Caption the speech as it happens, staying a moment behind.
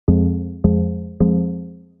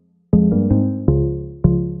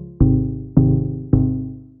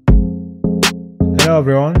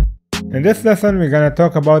everyone. In this lesson we're gonna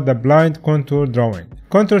talk about the blind contour drawing.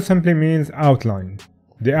 Contour simply means outline,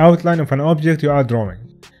 the outline of an object you are drawing.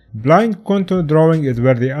 Blind contour drawing is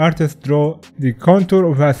where the artist draws the contour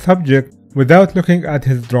of a subject without looking at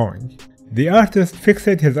his drawing. The artist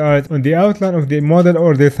fixates his eyes on the outline of the model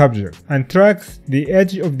or the subject and tracks the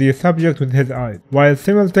edge of the subject with his eyes, while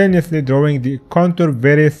simultaneously drawing the contour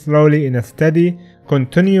very slowly in a steady,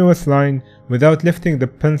 continuous line without lifting the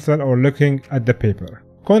pencil or looking at the paper.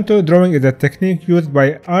 Contour drawing is a technique used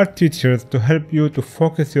by art teachers to help you to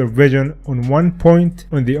focus your vision on one point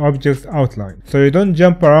on the object's outline, so you don't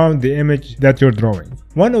jump around the image that you're drawing.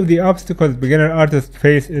 One of the obstacles beginner artists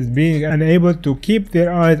face is being unable to keep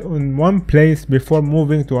their eyes on one place before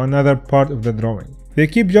moving to another part of the drawing. They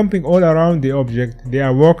keep jumping all around the object they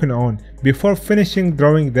are working on before finishing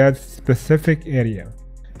drawing that specific area.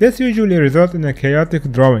 This usually results in a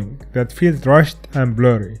chaotic drawing that feels rushed and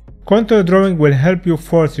blurry. Contour drawing will help you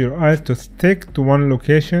force your eyes to stick to one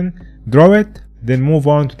location, draw it, then move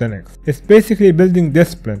on to the next. It's basically building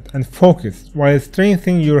discipline and focus while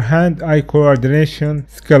strengthening your hand-eye coordination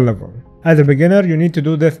skill level. As a beginner, you need to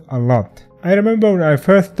do this a lot. I remember when I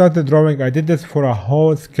first started drawing, I did this for a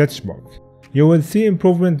whole sketchbook. You will see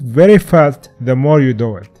improvement very fast the more you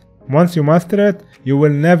do it. Once you master it, you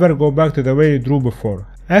will never go back to the way you drew before.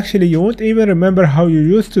 Actually, you won't even remember how you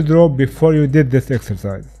used to draw before you did this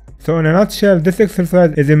exercise. So in a nutshell, this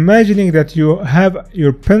exercise is imagining that you have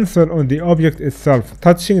your pencil on the object itself,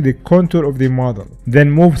 touching the contour of the model.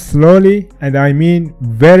 Then move slowly, and I mean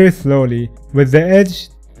very slowly, with the edge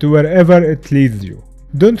to wherever it leads you.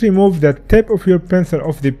 Don't remove the tip of your pencil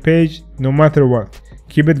off the page no matter what.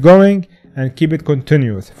 Keep it going and keep it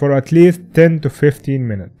continuous for at least 10 to 15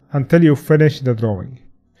 minutes until you finish the drawing.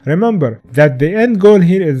 Remember that the end goal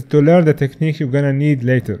here is to learn the technique you're gonna need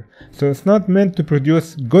later. So it's not meant to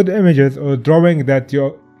produce good images or drawing that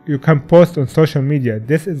you can post on social media.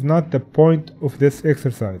 This is not the point of this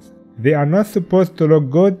exercise. They are not supposed to look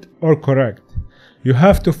good or correct. You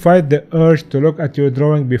have to fight the urge to look at your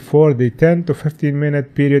drawing before the 10 to 15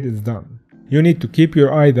 minute period is done. You need to keep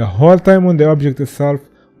your eye the whole time on the object itself.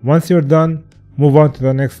 Once you're done, move on to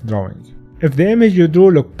the next drawing. If the image you drew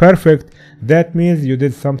looked perfect, that means you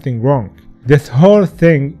did something wrong. This whole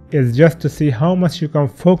thing is just to see how much you can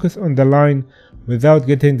focus on the line without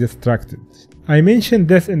getting distracted. I mentioned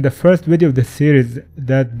this in the first video of the series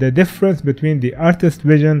that the difference between the artist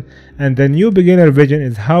vision and the new beginner vision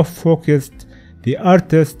is how focused the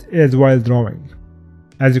artist is while drawing.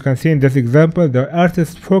 As you can see in this example, the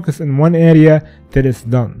artist focuses in one area till it's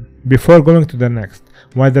done, before going to the next,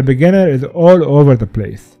 while the beginner is all over the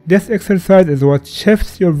place. This exercise is what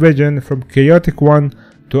shifts your vision from chaotic one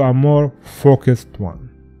to a more focused one.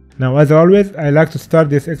 Now, as always, I like to start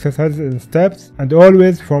these exercises in steps and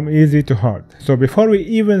always from easy to hard. So before we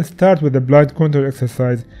even start with the blind contour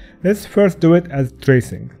exercise, let's first do it as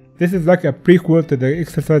tracing. This is like a prequel to the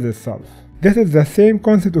exercise itself. This is the same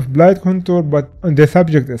concept of blind contour but on the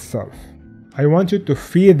subject itself. I want you to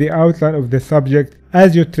feel the outline of the subject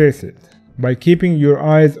as you trace it, by keeping your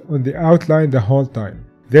eyes on the outline the whole time.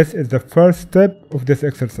 This is the first step of this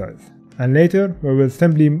exercise, and later we will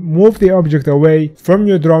simply move the object away from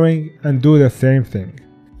your drawing and do the same thing.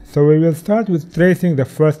 So we will start with tracing the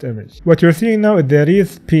first image. What you're seeing now is the real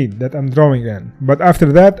speed that I'm drawing in, but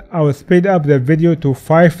after that I will speed up the video to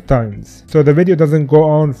 5 times, so the video doesn't go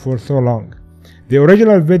on for so long. The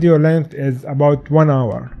original video length is about 1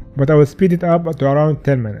 hour, but I will speed it up to around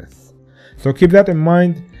 10 minutes. So keep that in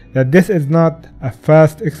mind, that this is not a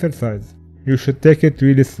fast exercise. You should take it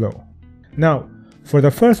really slow. Now, for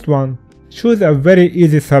the first one, choose a very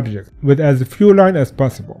easy subject with as few lines as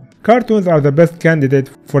possible. Cartoons are the best candidate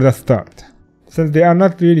for the start, since they are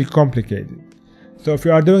not really complicated. So if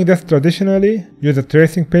you are doing this traditionally, use a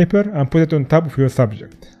tracing paper and put it on top of your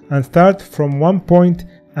subject. And start from one point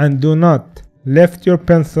and do not lift your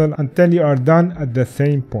pencil until you are done at the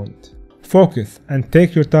same point. Focus and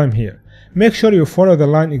take your time here. Make sure you follow the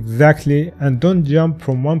line exactly and don't jump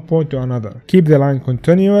from one point to another. Keep the line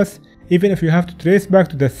continuous, even if you have to trace back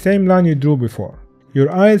to the same line you drew before. Your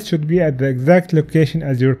eyes should be at the exact location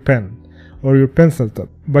as your pen or your pencil tip,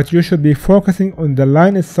 but you should be focusing on the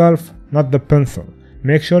line itself, not the pencil.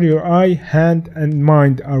 Make sure your eye, hand and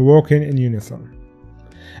mind are working in unison.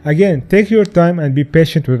 Again, take your time and be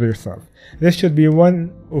patient with yourself. This should be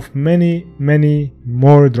one of many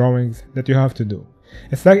more drawings that you have to do.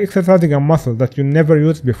 It's like exercising a muscle that you never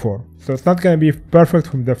used before, so it's not gonna be perfect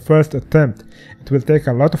from the first attempt. It will take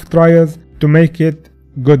a lot of trials to make it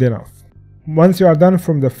good enough. Once you are done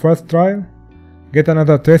from the first trial, Get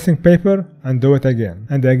another tracing paper and do it again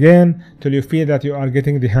and again till you feel that you are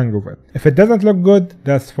getting the hang of it. If it doesn't look good,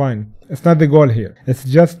 that's fine. It's not the goal here. It's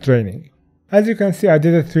just training. As you can see, I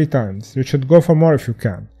did it 3 times. You should go for more if you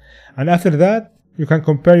can. And after that, you can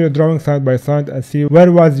compare your drawing side by side and see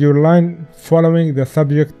where was your line following the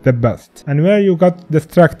subject the best and where you got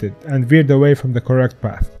distracted and veered away from the correct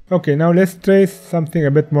path. Okay, now let's trace something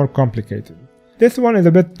a bit more complicated. This one is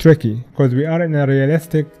a bit tricky because we are in a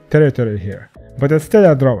realistic territory here, but it's still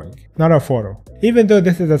a drawing, not a photo. Even though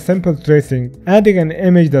this is a simple tracing, adding an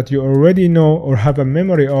image that you already know or have a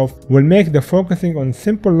memory of will make the focusing on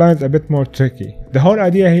simple lines a bit more tricky. The whole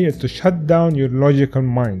idea here is to shut down your logical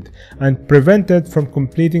mind and prevent it from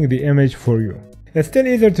completing the image for you. It's still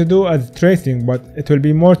easier to do as tracing, but it will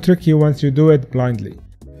be more tricky once you do it blindly.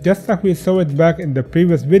 Just like we saw it back in the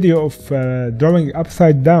previous video of drawing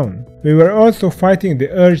upside down. We were also fighting the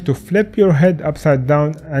urge to flip your head upside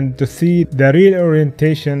down and to see the real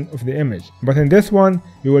orientation of the image. But in this one,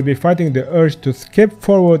 you will be fighting the urge to skip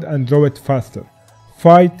forward and draw it faster.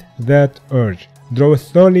 Fight that urge. Draw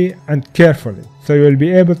slowly and carefully, so you will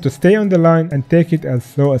be able to stay on the line and take it as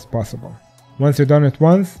slow as possible. Once you've done it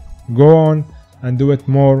once, go on and do it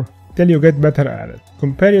more till you get better at it.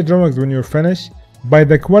 Compare your drawings when you're finished by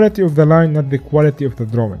the quality of the line, not the quality of the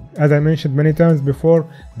drawing. As I mentioned many times before,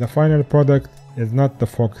 the final product is not the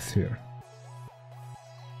focus here.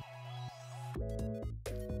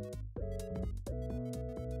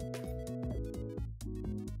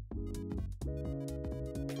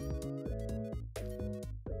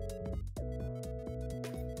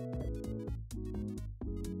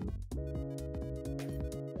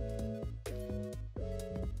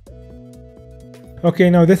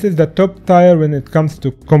 Okay, now this is the top tier when it comes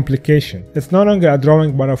to complication. It's no longer a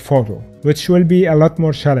drawing but a photo, which will be a lot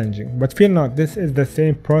more challenging. But fear not, this is the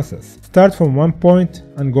same process. Start from one point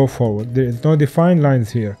and go forward. There is no defined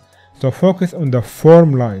lines here. So focus on the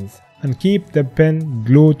form lines and keep the pen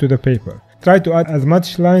glued to the paper. Try to add as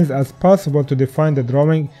much lines as possible to define the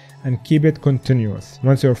drawing and keep it continuous.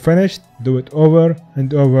 Once you're finished, do it over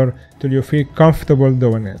and over till you feel comfortable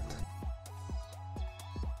doing it.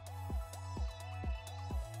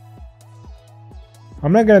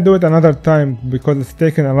 I'm not gonna do it another time because it's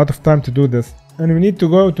taken a lot of time to do this and we need to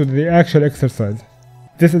go to the actual exercise.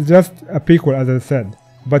 This is just a prequel, as I said,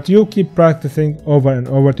 but you keep practicing over and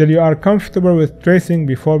over till you are comfortable with tracing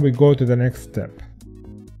before we go to the next step.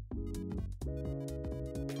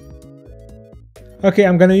 Okay,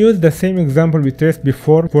 I'm gonna use the same example we traced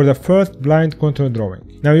before for the first blind contour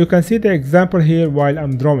drawing. Now you can see the example here while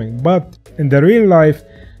I'm drawing, but in the real life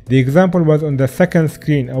the example was on the second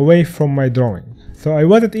screen away from my drawing. So I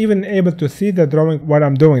wasn't even able to see the drawing while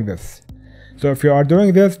I'm doing this. So if you are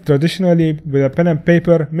doing this traditionally with a pen and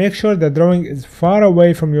paper, make sure the drawing is far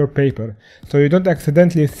away from your paper so you don't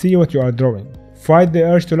accidentally see what you are drawing. Fight the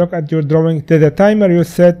urge to look at your drawing till the timer you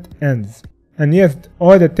set ends. And yes,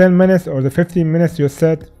 all the 10 minutes or the 15 minutes you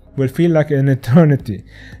set will feel like an eternity.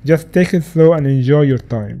 Just take it slow and enjoy your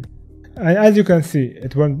time. And as you can see,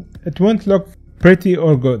 it won't look pretty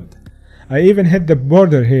or good. I even hit the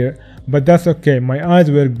border here, but that's okay, my eyes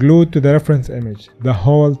were glued to the reference image the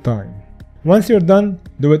whole time. Once you're done,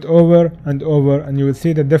 do it over and over and you will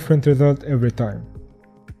see the different result every time.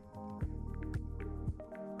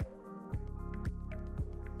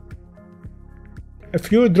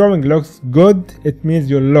 If your drawing looks good, it means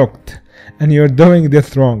you're locked and you're doing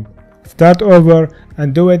this wrong. Start over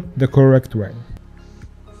and do it the correct way.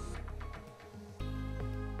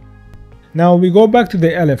 Now we go back to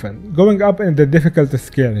the elephant, going up in the difficulty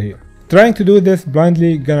scale here. Trying to do this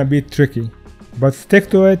blindly gonna be tricky, but stick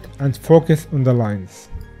to it and focus on the lines.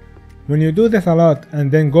 When you do this a lot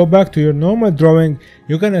and then go back to your normal drawing,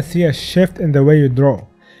 you're gonna see a shift in the way you draw.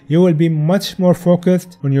 You will be much more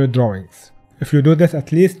focused on your drawings. If you do this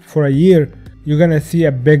at least for a year, you're gonna see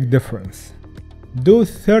a big difference. Do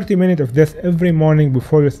 30 minutes of this every morning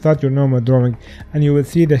before you start your normal drawing and you will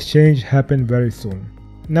see the change happen very soon.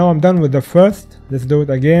 Now I'm done with the first, let's do it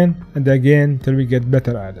again and again till we get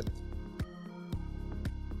better at it.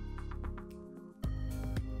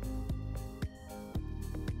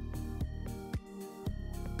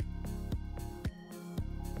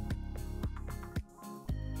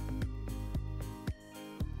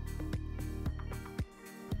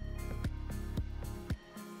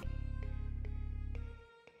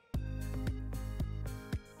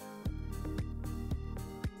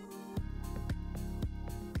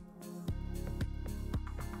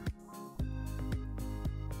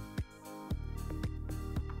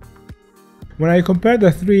 When I compare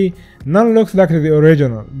the three, none looks like the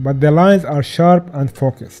original, but the lines are sharp and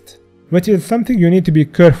focused, which is something you need to be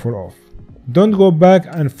careful of. Don't go back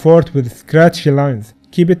and forth with scratchy lines.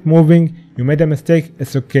 Keep it moving. You made a mistake,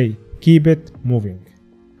 it's okay. Keep it moving.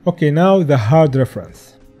 Okay, now the hard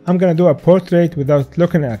reference. I'm gonna do a portrait without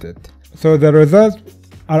looking at it. So the results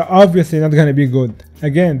are obviously not gonna be good.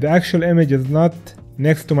 Again, the actual image is not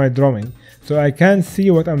next to my drawing, so I can't see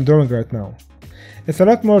what I'm drawing right now. It's a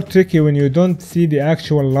lot more tricky when you don't see the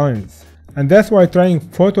actual lines. And that's why trying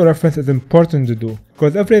photo reference is important to do,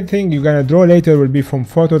 because everything you're gonna draw later will be from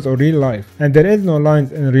photos or real life, and there is no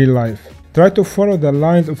lines in real life. Try to follow the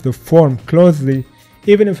lines of the form closely,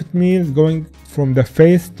 even if it means going from the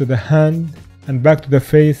face to the hand and back to the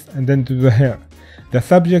face and then to the hair. The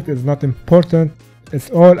subject is not important, it's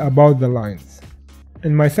all about the lines.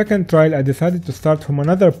 In my second trial, I decided to start from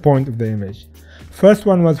another point of the image. First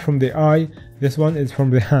one was from the eye, this one is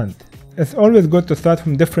from the hand. It's always good to start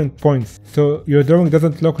from different points, so your drawing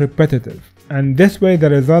doesn't look repetitive, and this way the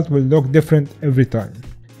result will look different every time.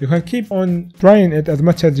 You can keep on trying it as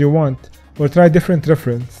much as you want, or try different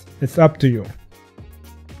reference, it's up to you.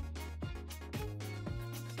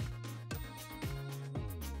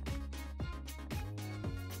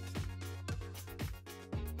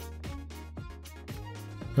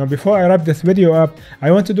 Now before I wrap this video up,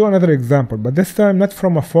 I want to do another example, but this time not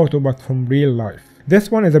from a photo but from real life.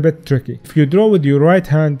 This one is a bit tricky. If you draw with your right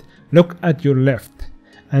hand, look at your left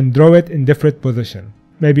and draw it in different positions.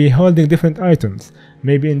 Maybe holding different items,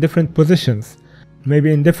 maybe in different positions,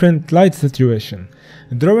 maybe in different light situation.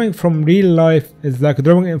 Drawing from real life is like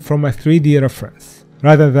drawing from a 3D reference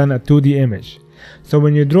rather than a 2D image. So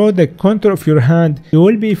when you draw the contour of your hand, you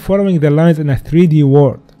will be following the lines in a 3D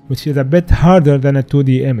world, which is a bit harder than a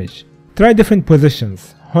 2D image. Try different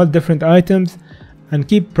positions, hold different items, and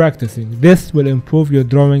keep practicing. This will improve your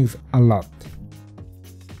drawings a lot.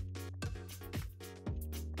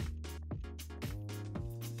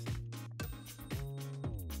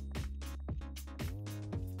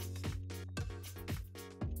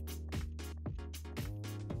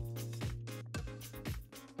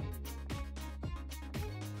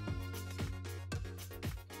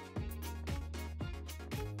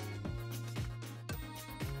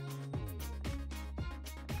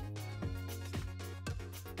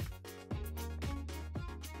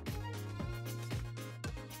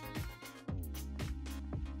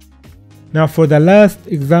 Now for the last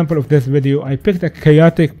example of this video, I picked a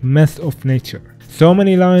chaotic mess of nature. So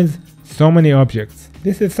many lines, so many objects.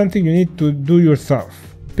 This is something you need to do yourself.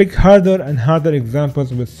 Pick harder and harder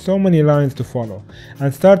examples with so many lines to follow,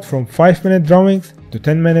 and start from 5-minute drawings to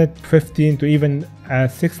 10-minute, 15 to even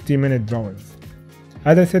 60-minute drawings.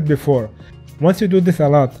 As I said before, once you do this a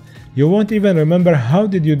lot, you won't even remember how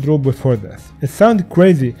did you draw before this. It sounds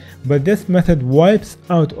crazy, but this method wipes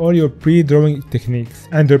out all your pre-drawing techniques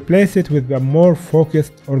and replace it with a more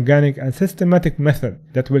focused, organic and systematic method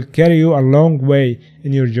that will carry you a long way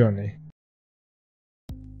in your journey.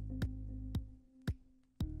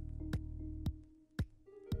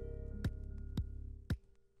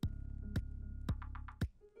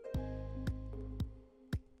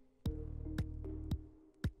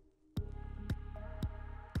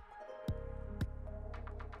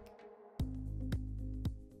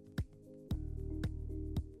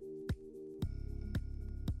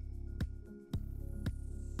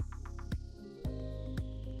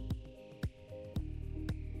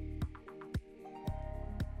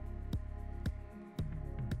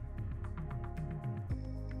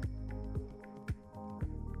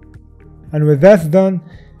 And with that done,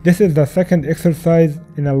 this is the second exercise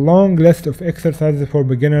in a long list of exercises for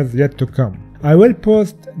beginners yet to come. I will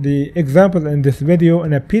post the example in this video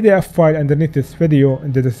in a PDF file underneath this video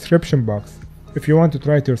in the description box if you want to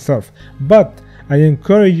try it yourself, but I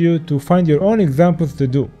encourage you to find your own examples to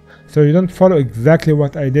do, so you don't follow exactly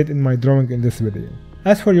what I did in my drawing in this video.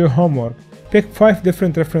 As for your homework, pick 5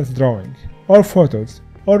 different reference drawings, or photos,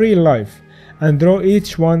 or real life, and draw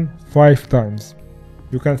each one 5 times.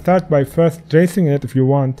 You can start by first tracing it if you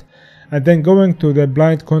want, and then going to the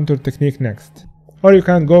blind contour technique next. Or you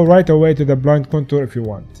can go right away to the blind contour if you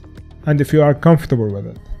want, and if you are comfortable with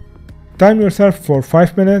it. Time yourself for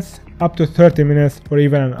 5 minutes, up to 30 minutes or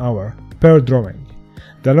even an hour per drawing.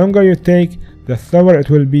 The longer you take, the slower it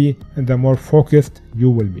will be and the more focused you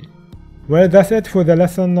will be. Well, that's it for the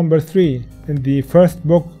lesson number 3 in the first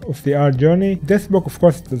book of the art journey. This book of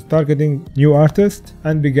course is targeting new artists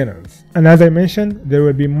and beginners, and as I mentioned, there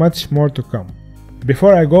will be much more to come.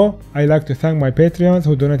 Before I go, I'd like to thank my Patreons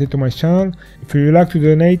who donated to my channel. If you would like to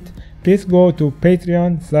donate, please go to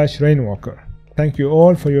patreon/rainwalker. Thank you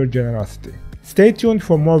all for your generosity. Stay tuned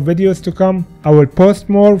for more videos to come. I will post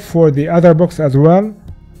more for the other books as well,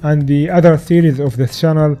 and the other series of this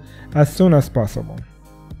channel as soon as possible.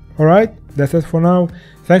 Alright, that's it for now.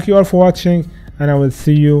 Thank you all for watching, and I will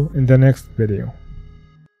see you in the next video.